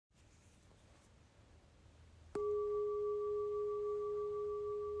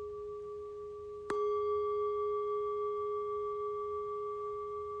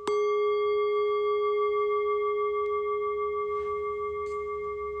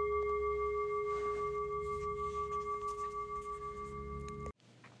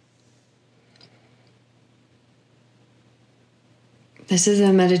This is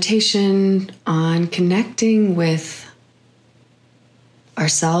a meditation on connecting with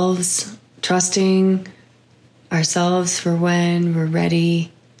ourselves, trusting ourselves for when we're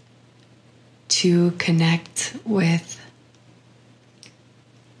ready to connect with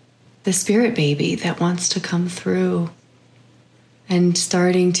the spirit baby that wants to come through, and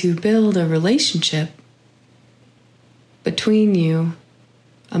starting to build a relationship between you,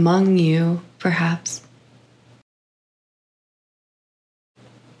 among you, perhaps.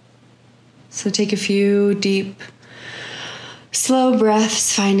 So take a few deep, slow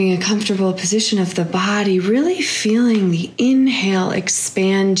breaths, finding a comfortable position of the body, really feeling the inhale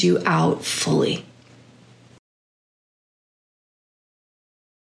expand you out fully.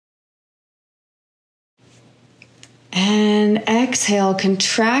 And exhale,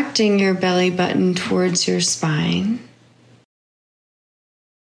 contracting your belly button towards your spine,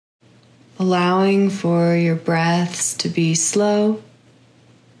 allowing for your breaths to be slow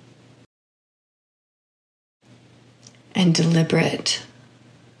and deliberate.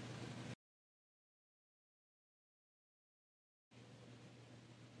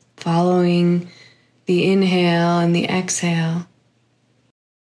 Following the inhale and the exhale.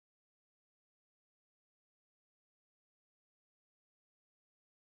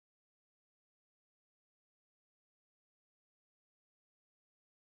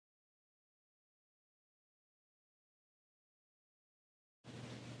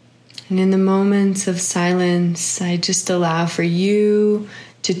 And in the moments of silence, I just allow for you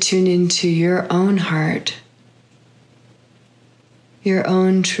to tune into your own heart, your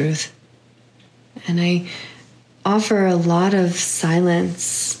own truth. And I offer a lot of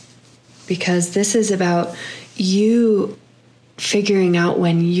silence because this is about you figuring out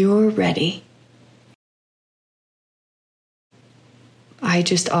when you're ready. I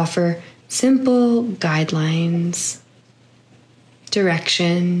just offer simple guidelines,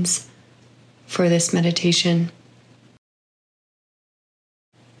 directions for this meditation.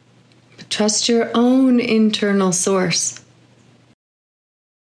 But trust your own internal source.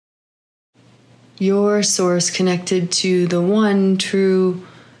 Your source connected to the one true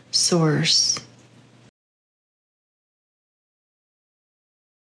source.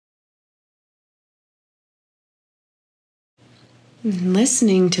 And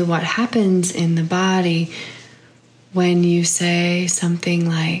listening to what happens in the body when you say something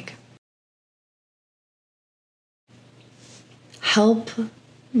like, "Help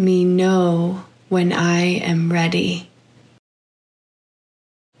me know when I am ready,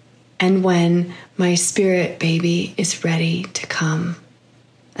 and when my spirit baby is ready to come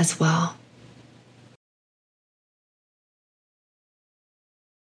as well."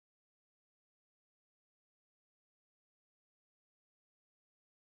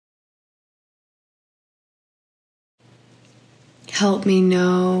 Help me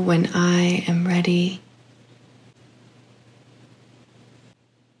know when I am ready,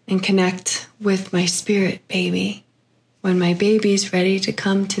 and connect with my spirit baby when my baby's ready to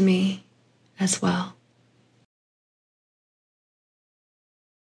come to me as well.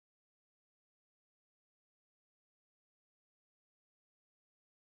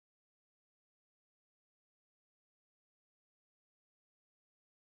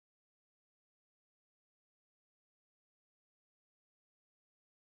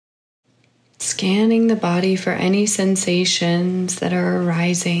 Scanning the body for any sensations that are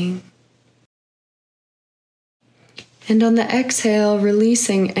arising. And on the exhale,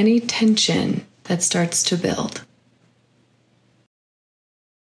 releasing any tension that starts to build.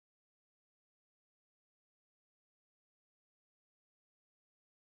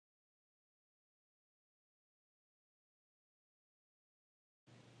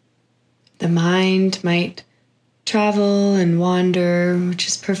 The mind might travel and wander, which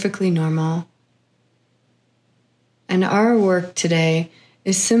is perfectly normal. And our work today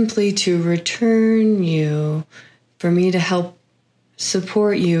is simply to return you, for me to help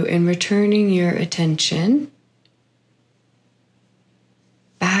support you in returning your attention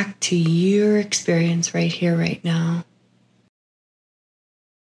back to your experience right here, right now.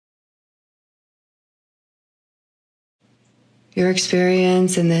 Your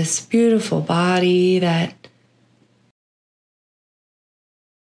experience in this beautiful body that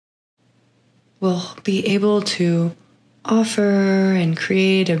will be able to offer and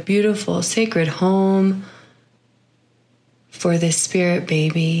create a beautiful sacred home for this spirit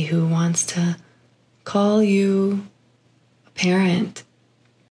baby who wants to call you a parent,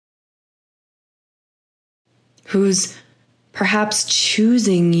 who's perhaps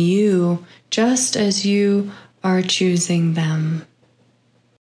choosing you just as you are choosing them.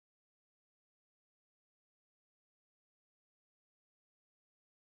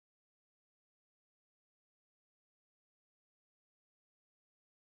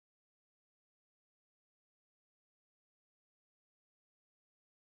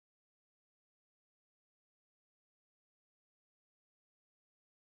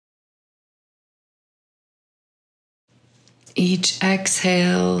 Each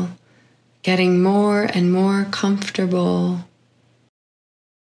exhale, getting more and more comfortable,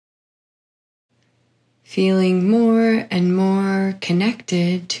 feeling more and more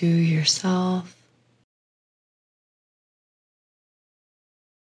connected to yourself.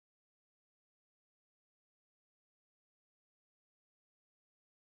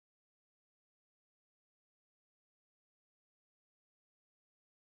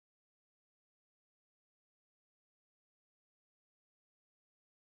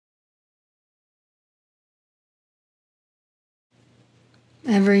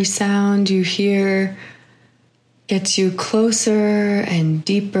 Every sound you hear gets you closer and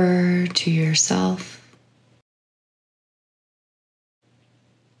deeper to yourself,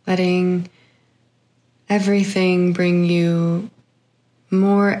 letting everything bring you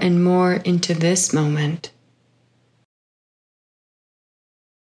more and more into this moment.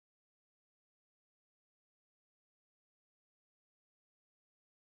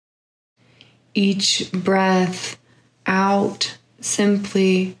 Each breath out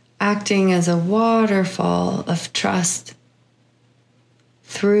simply acting as a waterfall of trust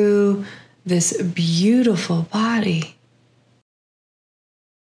through this beautiful body.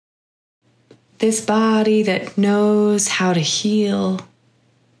 This body that knows how to heal.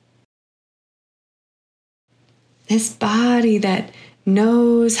 This body that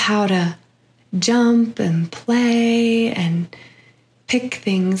knows how to jump and play and pick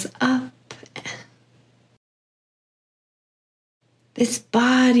things up. This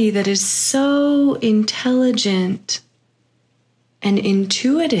body that is so intelligent and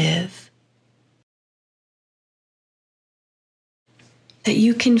intuitive that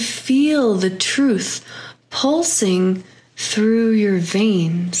you can feel the truth pulsing through your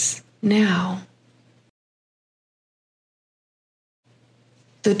veins now.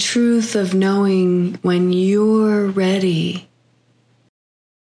 The truth of knowing when you're ready,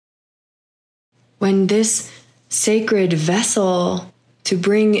 when this sacred vessel to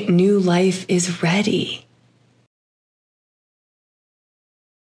bring new life is ready.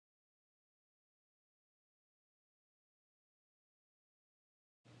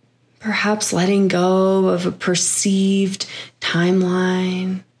 Perhaps letting go of a perceived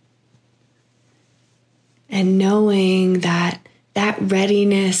timeline and knowing that that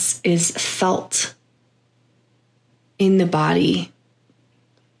readiness is felt in the body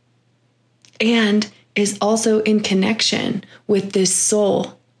and is also in connection with this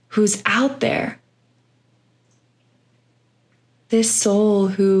soul who's out there. This soul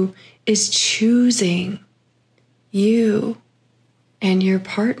who is choosing you and your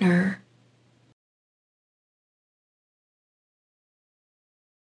partner.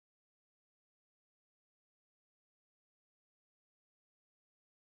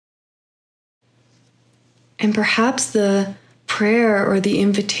 And perhaps the prayer or the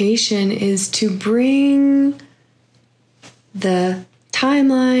invitation is to bring the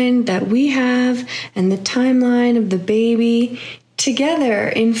timeline that we have and the timeline of the baby together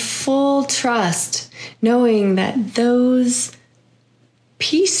in full trust, knowing that those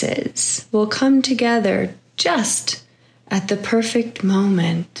pieces will come together just at the perfect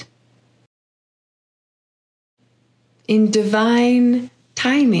moment, in divine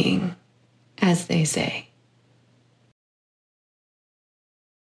timing, as they say.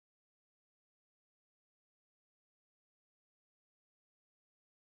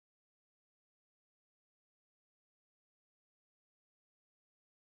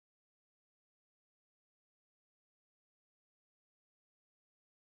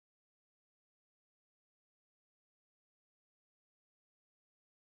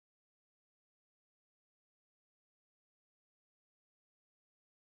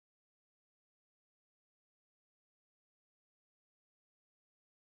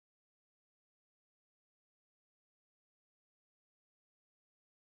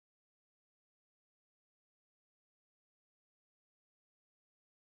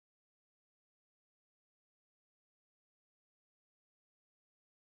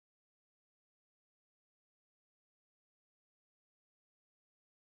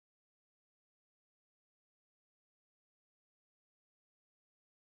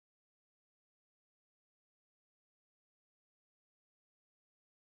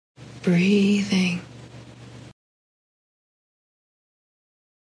 Breathing.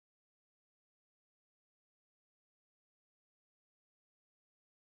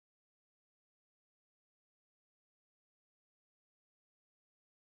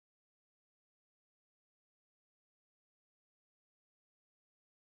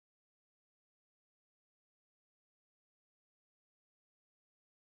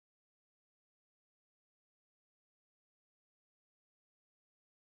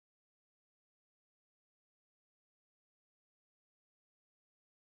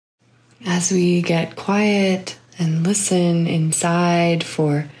 As we get quiet and listen inside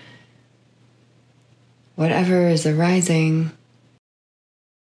for whatever is arising,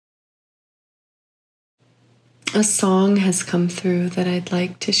 a song has come through that I'd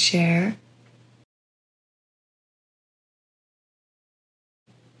like to share.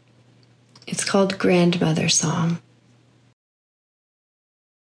 It's called Grandmother Song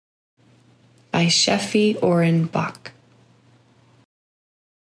by Sheffy Oren Bach.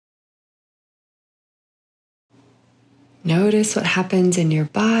 Notice what happens in your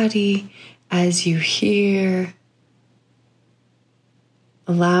body as you hear,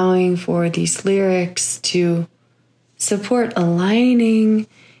 allowing for these lyrics to support aligning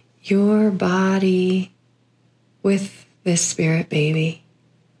your body with this spirit baby.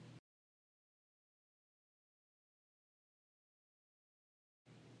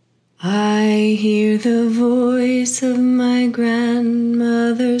 I hear the voice of my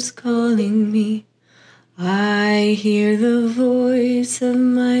grandmother's calling me. I hear the voice of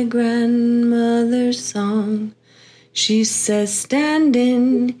my grandmother's song. She says, stand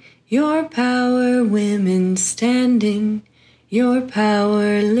in your power, women, stand in your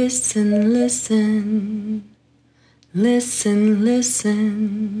power. Listen, listen, listen,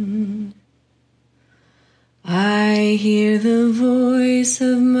 listen. I hear the voice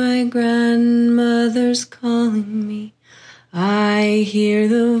of my grandmother's calling me. I hear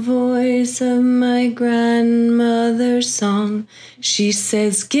the voice of my grandmother's song. She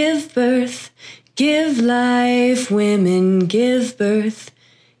says, give birth, give life, women, give birth,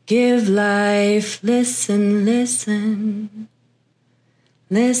 give life. Listen, listen,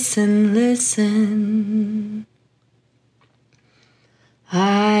 listen, listen.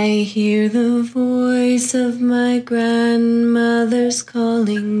 I hear the voice of my grandmother's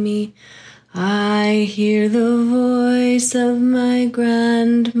calling me. I hear the voice of my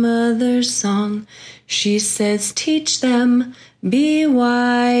grandmother's song. She says, teach them, be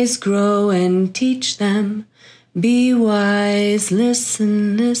wise, grow and teach them, be wise.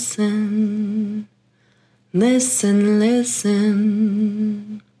 Listen, listen, listen,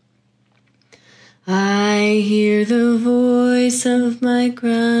 listen. I hear the voice of my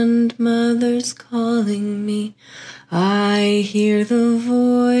grandmother's calling me. I hear the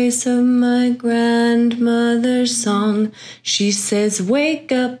voice of my grandmother's song. She says,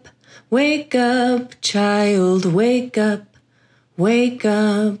 wake up, child, wake up,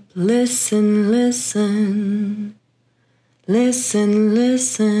 listen, listen, listen,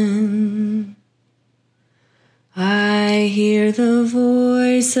 listen. I hear the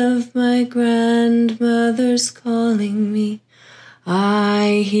voice of my grandmother's calling me.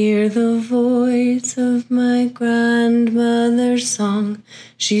 I hear the voice of my grandmother's song.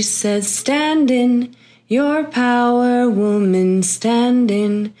 She says, stand in your power, woman, stand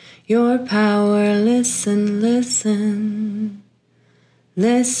in your power. Listen, listen,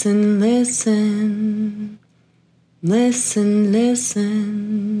 listen, listen, listen,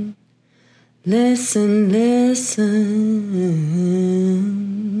 listen, listen, listen.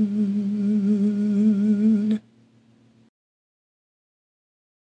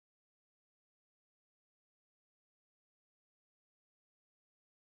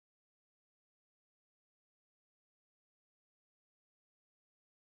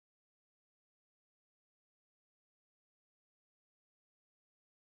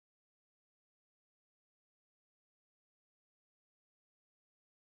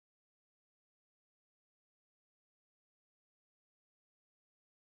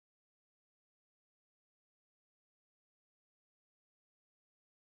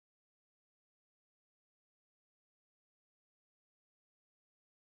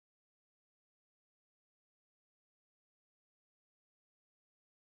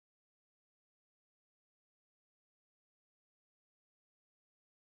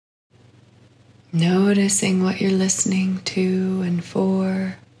 Noticing what you're listening to and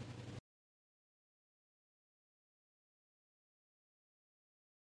for.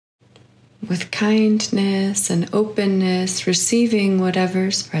 With kindness and openness, receiving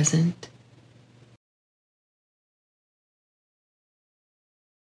whatever's present.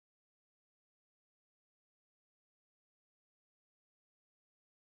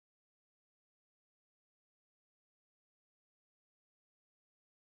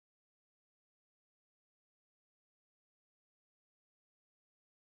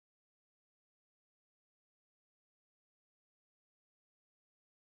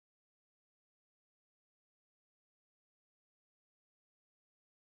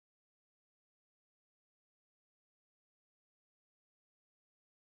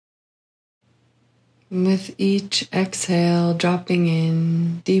 With each exhale, dropping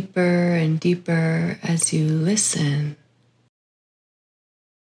in deeper and deeper as you listen.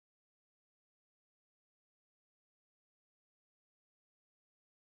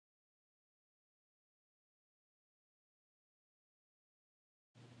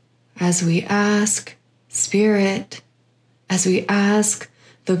 As we ask Spirit, as we ask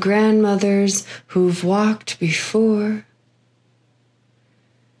the grandmothers who've walked before,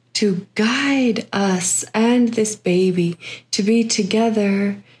 to guide us and this baby to be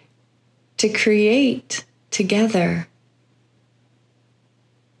together, to create together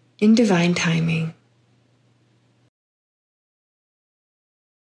in divine timing.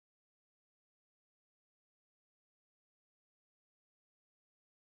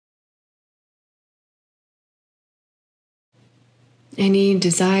 Any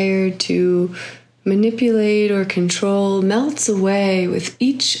desire to manipulate or control melts away with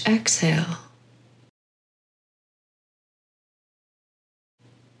each exhale.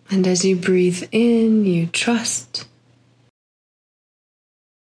 And as you breathe in, you trust.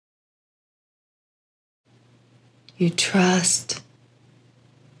 You trust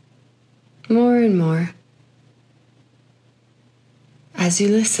more and more as you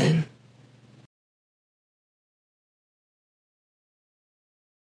listen.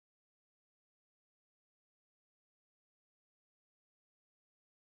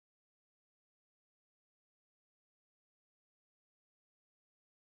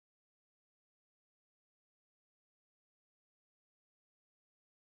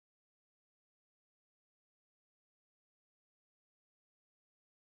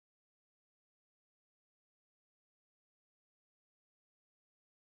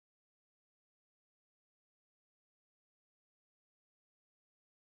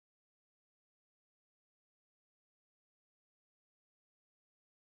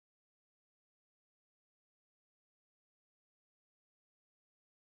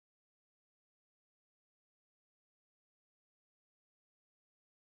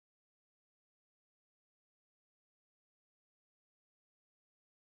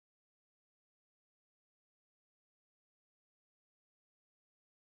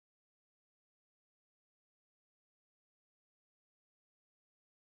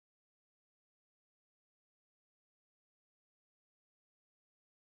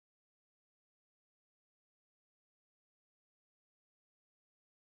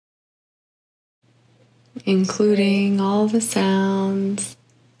 Including all the sounds,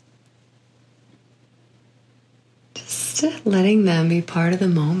 just letting them be part of the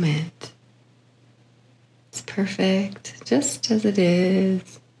moment. It's perfect, just as it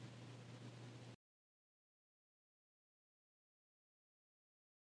is.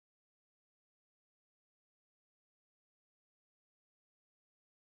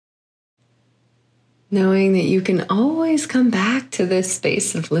 Knowing that you can always come back to this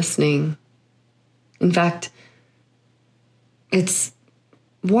space of listening. In fact, it's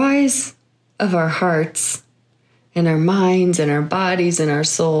wise of our hearts and our minds and our bodies and our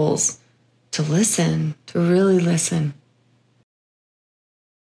souls to listen, to really listen.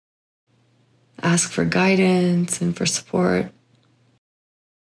 Ask for guidance and for support.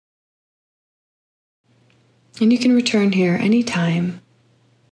 And you can return here anytime.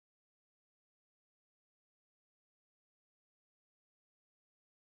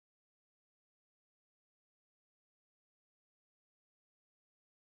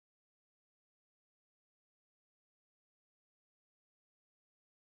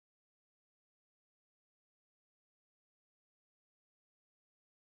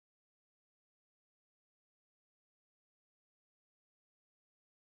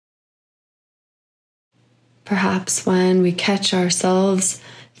 Perhaps when we catch ourselves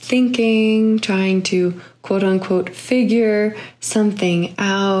thinking, trying to quote unquote figure something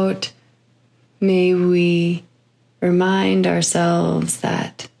out, may we remind ourselves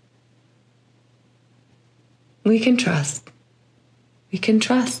that we can trust. We can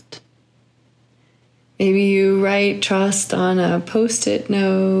trust. Maybe you write trust on a Post-it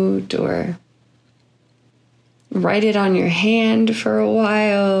note or write it on your hand for a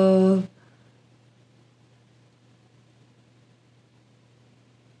while.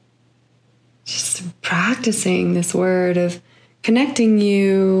 Just practicing this word of connecting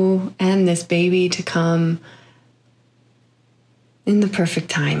you and this baby to come in the perfect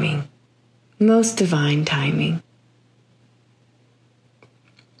timing, most divine timing.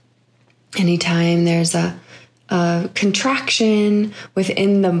 Anytime there's a contraction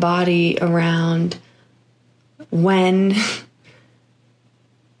within the body around when,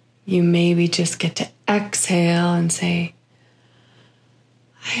 you maybe just get to exhale and say,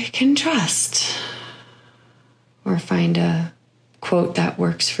 I can trust. or find a quote that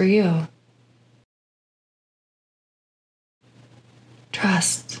works for you.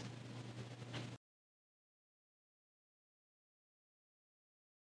 Trust.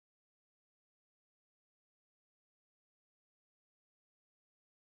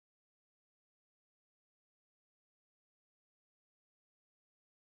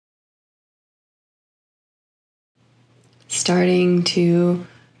 Starting to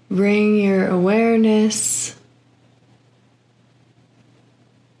bring your awareness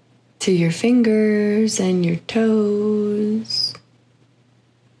to your fingers and your toes.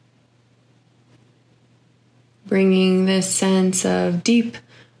 Bringing this sense of deep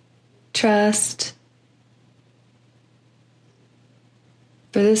trust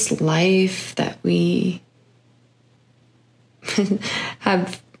for this life that we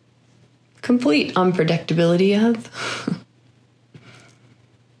have complete unpredictability of.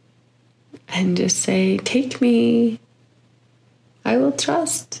 And just say, take me, I will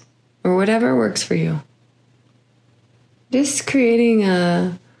trust, or whatever works for you. Just creating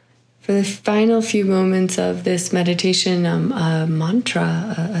for the final few moments of this meditation, a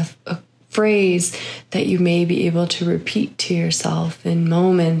mantra, a phrase that you may be able to repeat to yourself in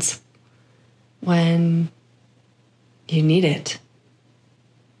moments when you need it.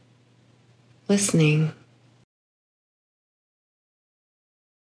 Listening.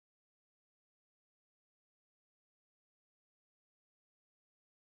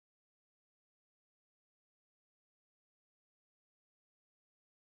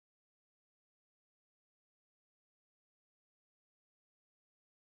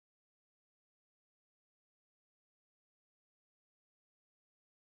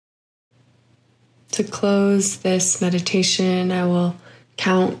 To close this meditation, I will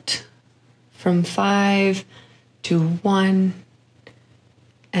count from 5 to 1,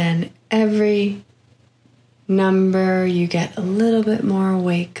 and every number you get a little bit more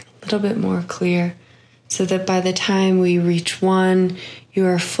awake, a little bit more clear, so that by the time we reach 1, you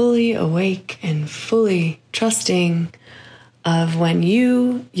are fully awake and fully trusting of when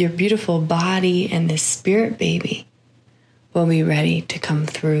you, your beautiful body, and this spirit baby will be ready to come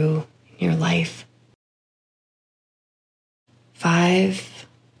through in your life. 5,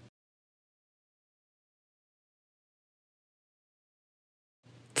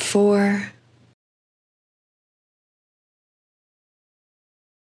 4,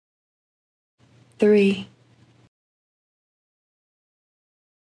 3,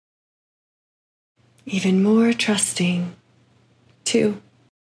 even more trusting, 2,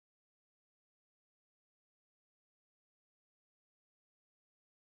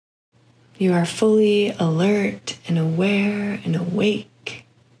 you are fully alert and aware and awake,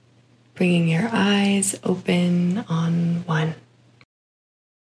 bringing your eyes open on 1.